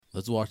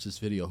Let's watch this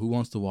video. Who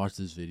wants to watch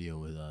this video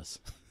with us?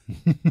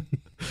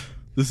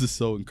 This is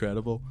so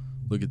incredible.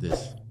 Look at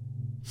this.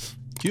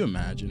 Can you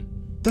imagine?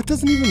 That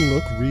doesn't even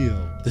look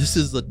real. This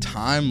is the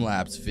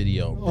time-lapse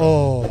video, bro.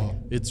 Oh.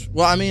 It's,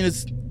 well, I mean,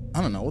 it's,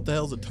 I don't know. What the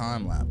hell's a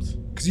time-lapse?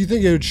 Because you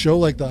think it would show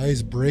like the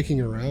ice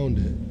breaking around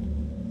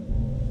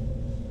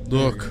it.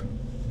 Look.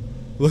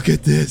 Look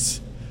at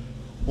this.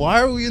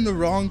 Why are we in the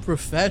wrong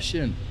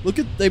profession? Look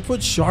at, they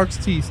put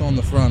shark's teeth on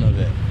the front of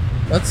it.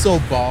 That's so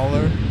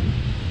baller.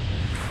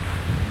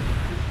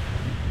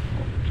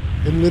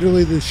 And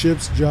literally the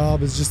ship's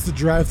job is just to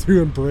drive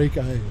through and break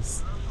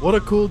ice. What a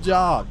cool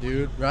job,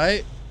 dude,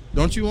 right?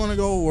 Don't you want to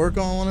go work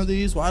on one of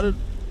these? Why did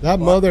that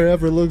mother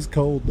ever looks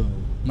cold though?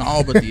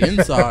 No, but the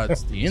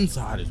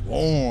inside is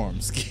warm.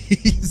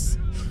 Skis.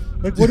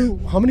 Like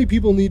how many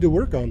people need to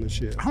work on the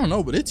ship? I don't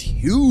know, but it's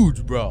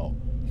huge, bro.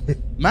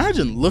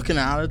 Imagine looking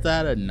out at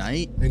that at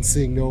night and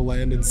seeing no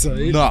land in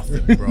sight.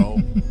 Nothing,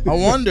 bro. I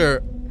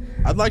wonder,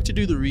 I'd like to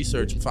do the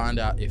research and find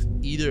out if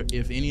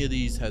any of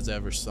these has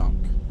ever sunk.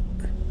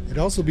 It'd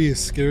also be a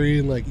scary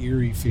and like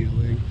eerie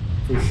feeling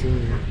for sure.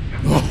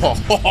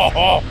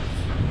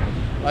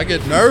 I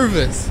get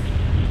nervous.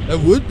 That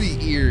would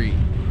be eerie.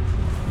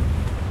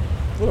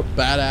 What a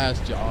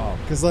badass job.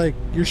 Cause like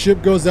your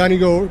ship goes down, you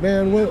go,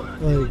 man,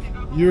 what? Like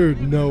you're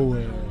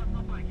nowhere.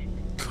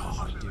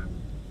 God, dude.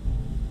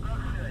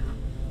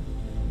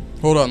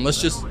 Hold on, let's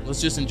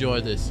just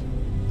enjoy this.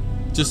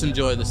 Just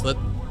enjoy this. Let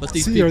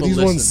these people are these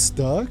listen. Ones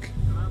stuck?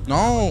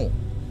 No,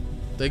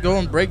 they go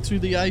and break through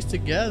the ice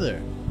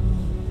together.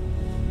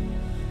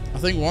 I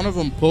think one of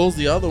them pulls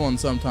the other one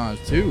sometimes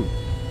too.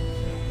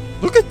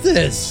 Look at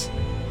this.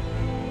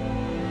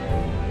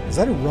 Is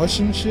that a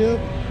Russian ship?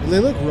 They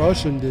look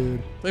Russian,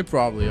 dude. They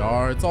probably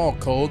are. It's all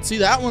cold. See,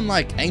 that one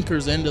like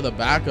anchors into the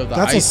back of the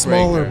Icebreaker. That's a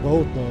smaller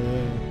boat though,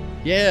 yeah.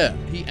 Yeah,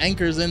 he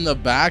anchors in the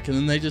back and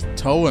then they just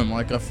tow him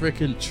like a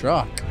freaking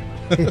truck.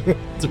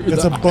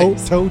 It's a boat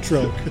tow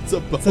truck. It's a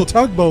boat. It's a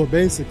tugboat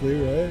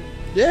basically, right?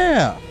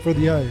 Yeah. For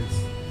the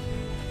ice.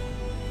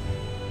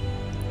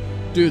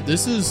 Dude,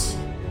 this is,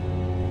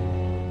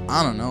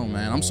 I don't know,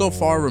 man. I'm so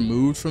far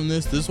removed from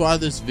this. This is why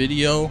this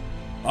video,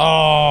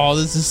 oh,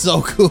 this is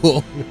so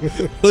cool.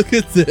 Look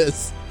at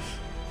this.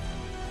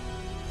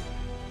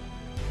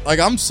 Like,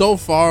 I'm so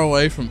far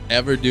away from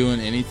ever doing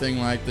anything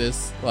like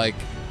this. Like,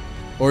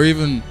 or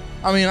even,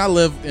 I mean, I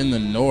live in the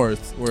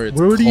north where it's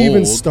Where do cold. you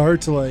even start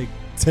to, like,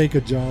 take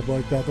a job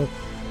like that, though?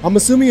 I'm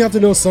assuming you have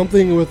to know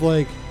something with,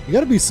 like, you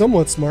got to be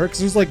somewhat smart because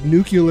there's, like,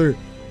 nuclear.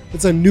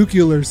 It's a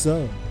nuclear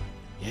sub.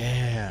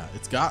 Yeah,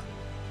 it's got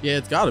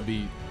to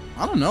be.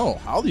 I don't know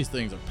how these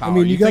things are powered. I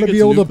mean, you got to be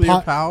able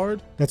to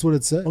powered. That's what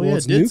it said. Oh, well, yeah,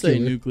 it did say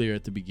nuclear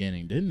at the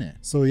beginning, didn't it?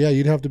 So yeah,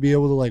 you'd have to be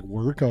able to like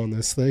work on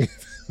this thing.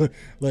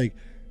 Like,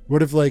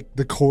 what if like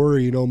the core,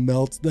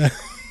 melts down?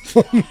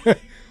 Stuff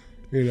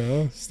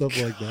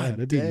like that.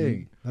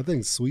 That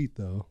thing's sweet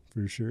though,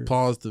 for sure.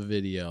 Pause the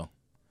video.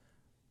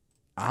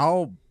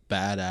 How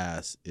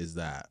badass is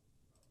that?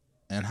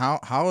 And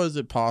how is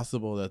it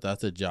possible that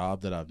that's a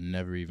job that I've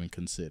never even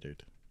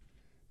considered?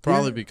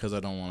 Probably because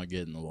I don't want to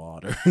get in the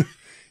water.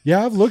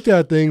 Yeah, I've looked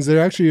at things. There's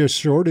actually a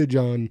shortage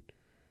on,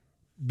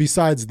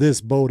 besides this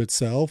boat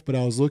itself, but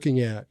I was looking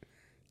at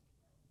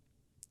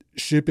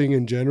shipping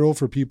in general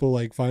for people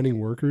like finding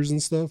workers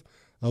and stuff.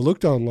 I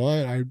looked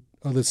online.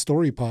 The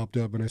story popped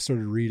up and I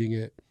started reading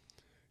it,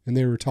 and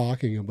they were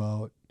talking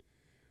about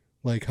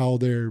like how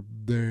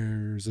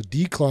there's a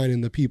decline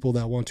in the people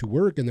that want to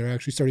work, and they're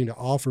actually starting to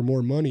offer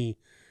more money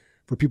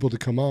for people to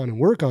come on and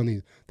work on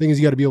these. Thing is,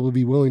 you got to be able to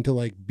be willing to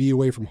like be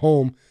away from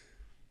home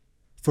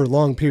for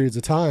long periods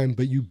of time,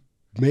 but you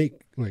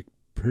make like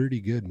pretty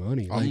good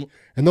money. Like,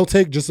 and they'll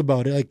take just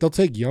about it. Like they'll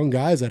take young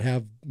guys that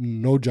have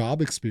no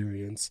job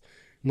experience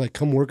and like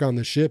come work on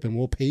the ship, and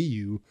we'll pay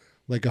you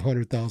like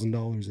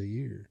 $100,000 a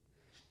year.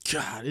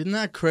 God, isn't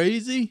that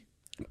crazy?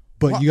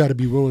 But you got to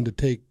be willing to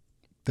take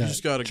that. You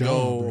just got to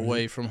go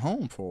away from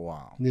home for a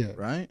while. Yeah.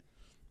 Right?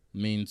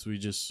 Means we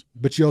just.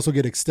 But you also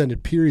get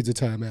extended periods of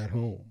time at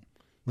home.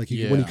 Like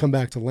when you come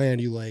back to land,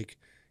 you like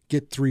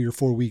get 3 or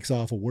 4 weeks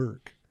off of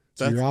work.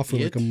 So you're off for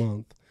like a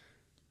month.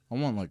 I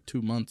want like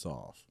 2 months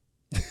off.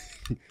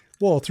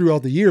 Well,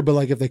 throughout the year, but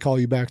like if they call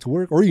you back to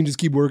work, or you can just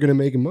keep working and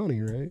making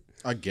money, right?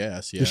 I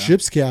guess, yeah. The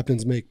ship's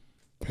captains make.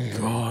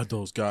 God,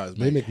 those guys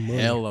make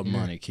hella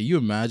money. Can you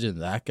imagine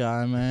that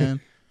guy, man?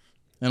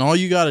 And all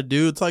you got to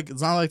do, it's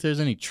not like there's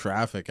any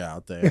traffic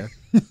out there.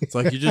 It's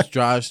like you just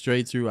drive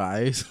straight through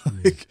ice.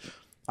 Like,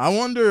 I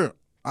wonder.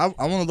 I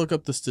want to look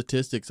up the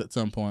statistics at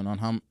some point on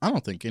how. I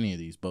don't think any of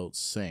these boats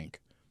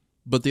sink.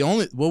 But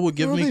what would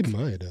give me? They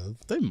might have.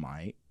 They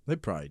might. They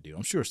probably do.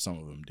 I'm sure some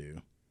of them do.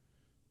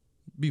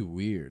 It'd be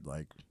weird,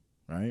 like,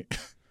 right?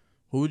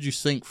 What would you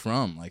sink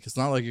from? Like, it's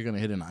not like you're gonna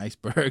hit an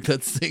iceberg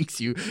that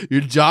sinks you.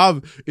 Your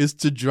job is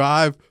to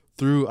drive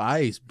through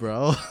ice,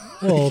 bro.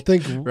 Well,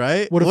 think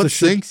right. What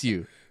sinks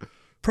you?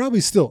 Probably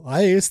still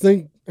ice.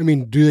 I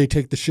mean, do they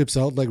take the ships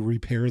out, like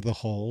repair the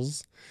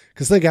hulls?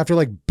 Because think after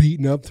like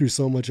beating up through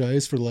so much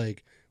ice for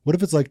like, what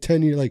if it's like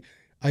 10 years? Like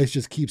ice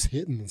just keeps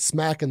hitting and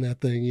smacking that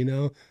thing,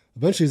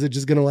 eventually is it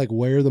just gonna like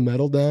wear the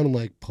metal down and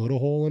like put a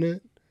hole in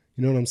it?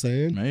 You know what I'm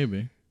saying?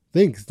 Maybe.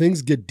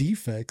 Things get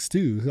defects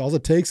too. All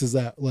it takes is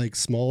that like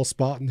small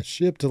spot in the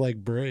ship to like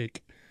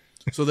break.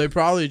 So they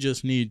probably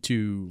just need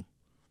to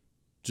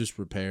just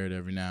repair it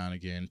every now and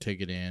again, take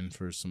it in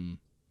for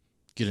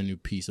get a new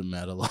piece of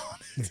metal on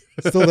it.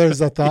 Still, there's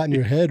a thought in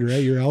your head,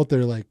 right? You're out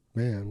there like,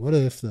 man, what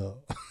if though?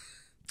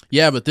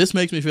 Yeah, but this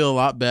makes me feel a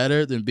lot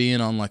better than being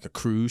on like a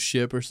cruise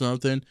ship or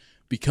something,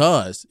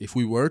 because if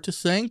we were to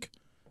sink,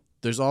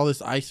 there's all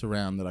this ice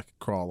around that I could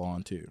crawl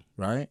onto,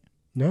 right?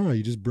 No,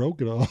 you just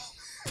broke it all.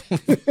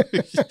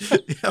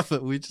 Yeah,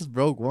 but we just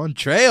broke one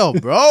trail,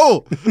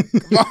 bro.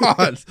 Come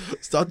on.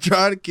 Stop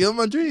trying to kill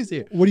my dreams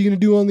here. What are you going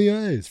to do on the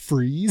ice?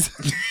 Freeze?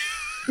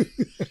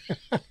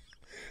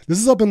 This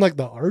is up in like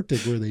the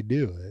Arctic where they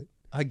do it.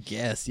 I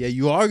guess. Yeah,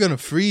 you are going to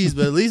freeze,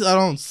 but at least I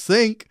don't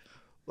sink.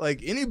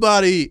 Like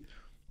anybody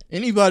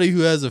who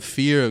has a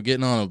fear of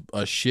getting on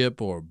a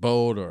ship or a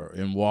boat or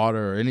in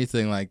water or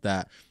anything like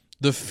that,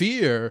 the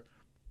fear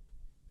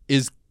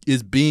is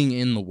being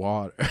in the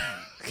water.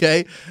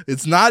 Okay?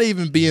 It's not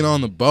even being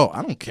on the boat.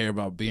 I don't care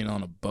about being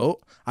on a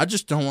boat. I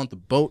just don't want the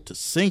boat to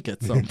sink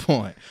at some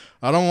point.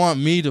 I don't want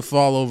me to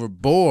fall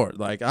overboard.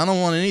 Like, I don't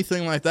want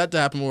anything like that to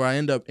happen where I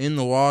end up in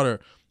the water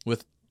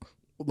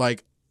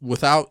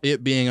without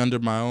it being under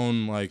my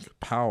own, like,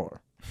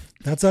 power.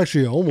 That's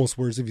actually almost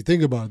worse if you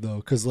think about it, though,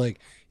 because, like,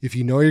 if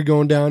you know you're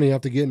going down and you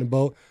have to get in a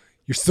boat,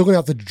 you're still going to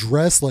have to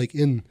dress, like,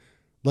 in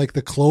like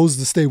the clothes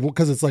to stay,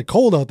 because it's like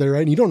cold out there,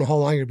 right? And you don't know how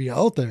long you're gonna be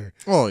out there.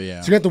 Oh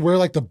yeah. So you have to wear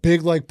like the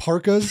big like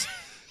parkas.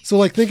 So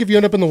like think if you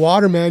end up in the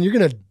water, man, you're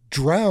gonna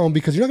drown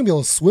because you're not gonna be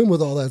able to swim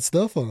with all that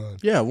stuff on.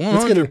 Yeah,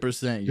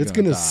 100%. It's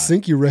gonna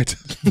sink you right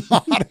to the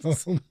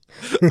bottom.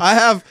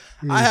 I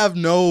have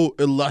no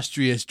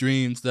illustrious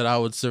dreams that I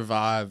would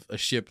survive a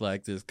ship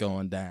like this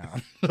going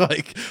down.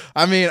 Like,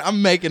 I mean,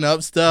 I'm making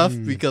up stuff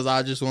because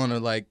I just want to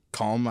like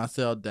calm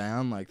myself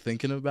down, like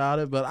thinking about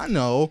it. But I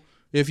know,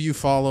 if you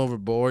fall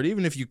overboard,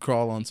 even if you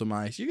crawl on some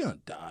ice, you're going to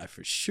die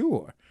for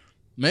sure.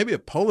 Maybe a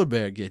polar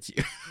bear gets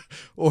you.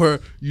 Or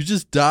you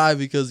just die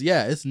because,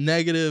 yeah, it's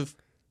negative.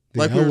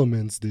 The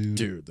elements, dude.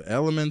 Dude, the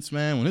elements,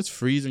 man. When it's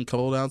freezing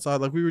cold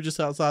outside, like we were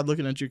just outside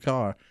looking at your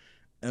car,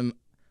 and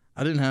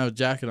I didn't have a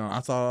jacket on. I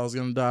thought I was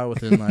going to die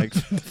within like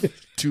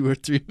 2 or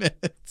 3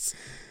 minutes.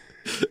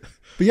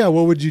 But yeah,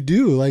 what would you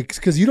do? Like,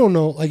 because you don't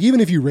know, like even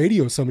if you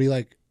radio somebody,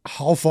 like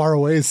how far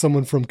away is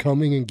someone from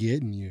coming and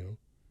getting you?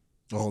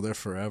 Oh, they're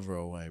forever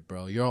away,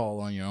 bro. You're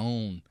all on your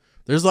own.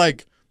 There's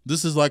like,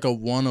 this is like a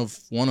one of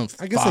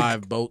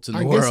 5 boats in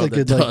the world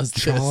that does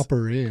this. Chop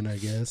her in, I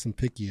guess, and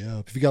pick you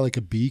up. If you got like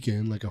a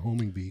beacon, like a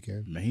homing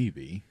beacon.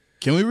 Maybe.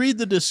 Can we read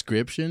the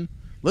description?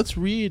 Let's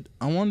read.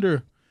 I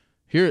wonder.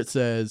 Here it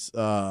says,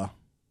 okay.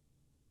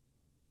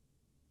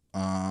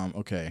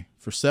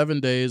 For 7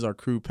 days, our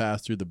crew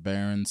passed through the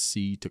barren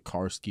sea to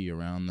Karski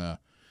around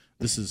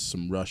this is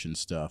some Russian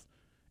stuff.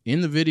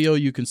 In the video,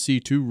 you can see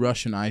 2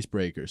 Russian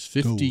icebreakers,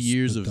 50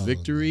 years of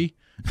victory,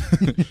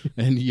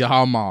 and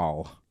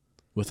Yamal,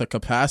 with a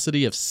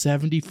capacity of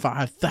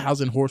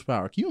 75,000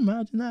 horsepower. Can you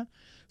imagine that?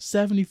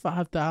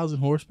 75,000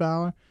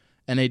 horsepower,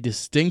 and a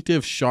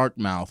distinctive shark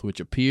mouth, which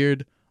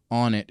appeared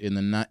on it in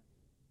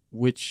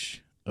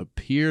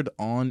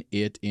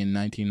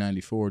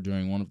 1994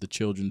 during one of the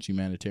children's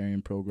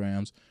humanitarian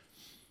programs.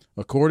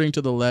 According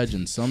to the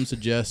legend, someone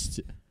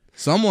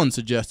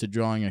suggested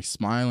drawing a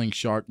smiling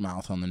shark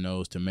mouth on the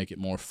nose to make it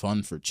more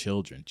fun for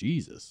children.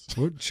 Jesus.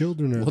 What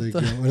children are they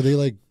going? Are they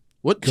like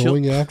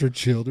going after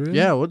children?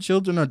 Yeah, what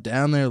children are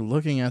down there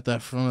looking at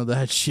that front of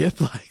that ship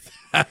like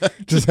that?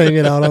 Just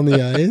hanging out on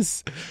the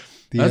ice?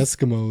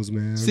 Eskimos,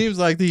 man. Seems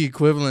like the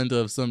equivalent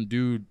of some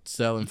dude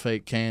selling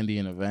fake candy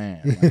in a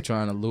van, like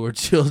trying to lure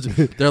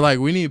children. They're like,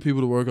 we need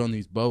people to work on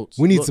these boats.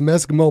 We need some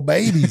Eskimo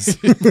babies.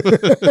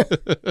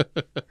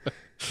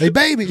 Hey,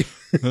 baby.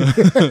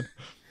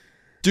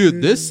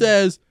 Dude, this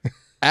says,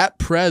 at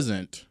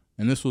present,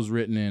 and this was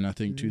written in, I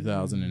think,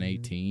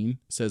 2018, it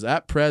says,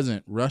 at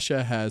present,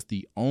 Russia has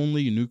the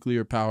only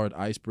nuclear-powered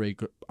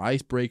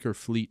icebreaker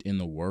fleet in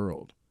the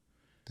world.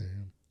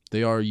 Damn.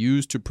 They are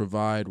used to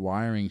provide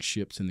wiring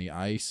ships in the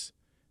ices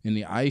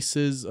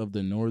of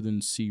the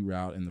Northern Sea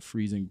Route and the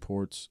freezing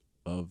ports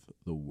of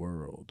the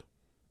world,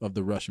 of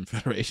the Russian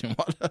Federation.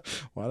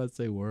 Why did I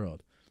say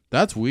world?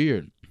 That's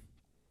weird.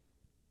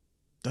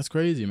 That's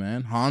crazy,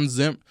 man. Hans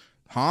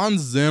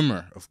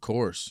Zimmer, of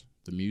course,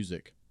 the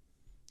music.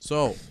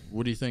 So,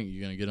 what do you think?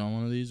 You going to get on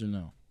one of these or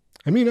no?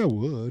 I mean, I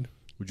would.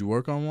 Would you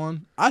work on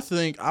one? I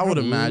think I would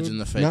imagine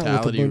the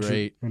fatality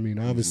rate.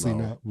 Obviously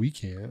not. We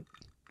can't.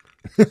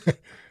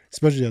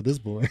 Especially at this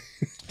point.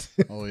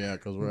 Oh, yeah,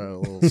 because we're at a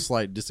little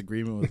slight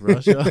disagreement with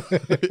Russia.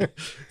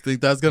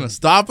 Think that's going to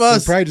stop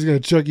us? They're probably just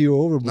going to chuck you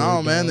overboard.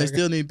 No, man, they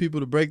still need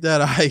people to break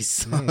that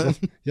ice.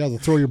 Yeah, they'll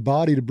throw your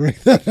body to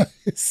break that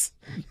ice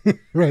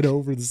right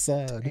over the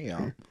side.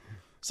 Damn.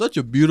 Such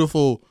a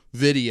beautiful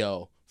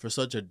video for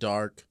such a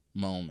dark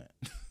moment.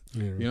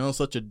 Yeah. You know,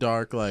 such a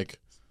dark, like,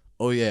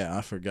 oh, yeah,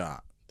 I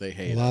forgot. They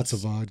hate Lots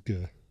us. of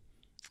vodka.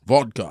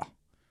 Vodka.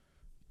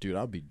 Dude,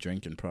 I'll be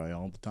drinking probably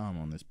all the time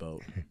on this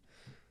boat.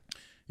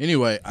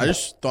 Anyway, I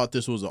just thought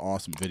this was an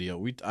awesome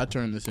video. I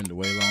turned this into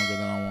way longer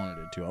than I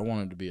wanted it to. I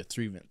wanted it to be a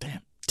 3-minute.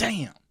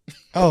 Damn.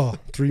 Oh,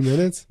 3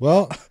 minutes?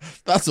 Well,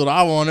 that's what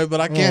I wanted, but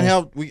I can't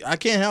help. I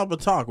can't help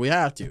but talk. We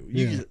have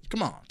to.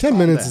 Come on. 10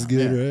 minutes is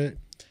good, right?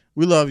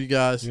 We love you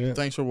guys. Yeah.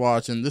 Thanks for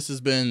watching. This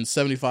has been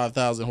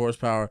 75,000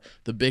 horsepower,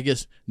 the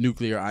biggest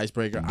nuclear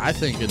icebreaker, I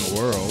think, in the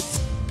world.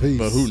 Peace.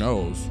 But who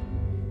knows?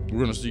 We're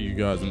going to see you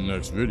guys in the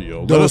next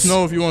video. Let us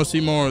know if you want to see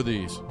more of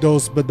these.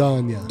 Dos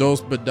Badania. Dos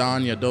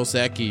Badania. Dos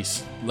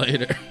Equis.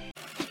 Later.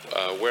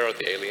 Where are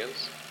the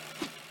aliens?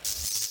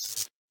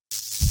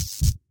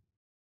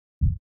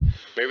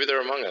 Maybe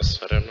they're among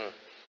us. I don't know.